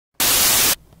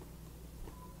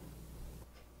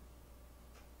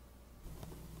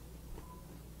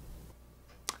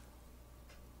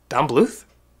Don Bluth?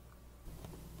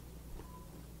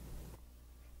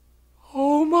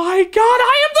 Oh my god,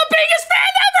 I am the biggest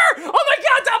fan ever! Oh my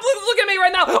god, Don Bluth, look at me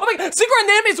right now! Oh my god, Secret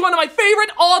Nim is one of my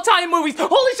favorite all-time movies.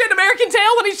 Holy shit, American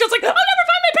Tail, when he's just like, I'll never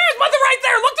find my parents, but they're right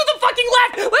there! Look to the fucking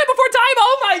left! Land Before Time,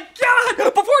 oh my god!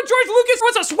 Before George Lucas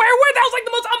was a swear word, that was like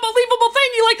the most unbelievable thing.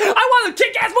 You like, I want a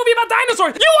kick-ass movie about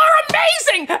dinosaurs! You are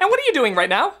amazing! And what are you doing right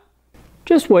now?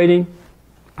 Just waiting.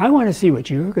 I want to see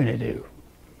what you're gonna do.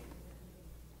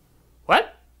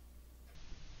 What?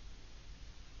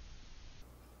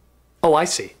 Oh, I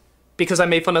see. Because I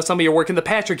made fun of some of your work in the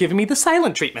past, you're giving me the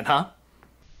silent treatment, huh?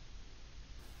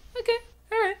 Okay,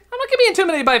 alright. I'm not gonna be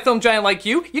intimidated by a film giant like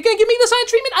you. You're gonna give me the silent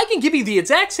treatment? I can give you the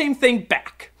exact same thing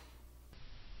back.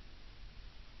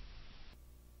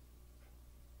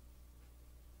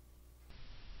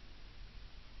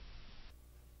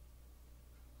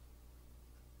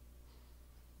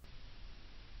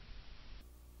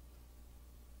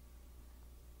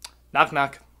 Knock,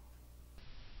 knock.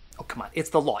 Oh, come on, it's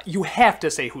the law. You have to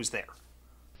say who's there.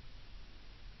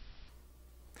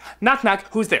 Knock, knock,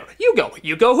 who's there? You go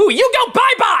who? You go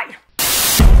bye-bye!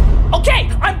 Okay,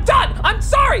 I'm done! I'm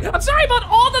sorry! I'm sorry about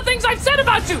all the things I've said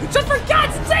about you! Just for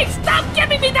God's sake, stop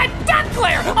giving me that death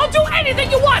glare! I'll do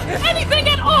anything you want! Anything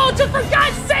at all! Just for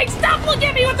God's sake, stop looking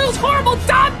at me with those horrible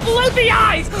Don Bluthy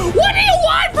eyes! What do you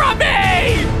want from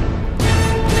me?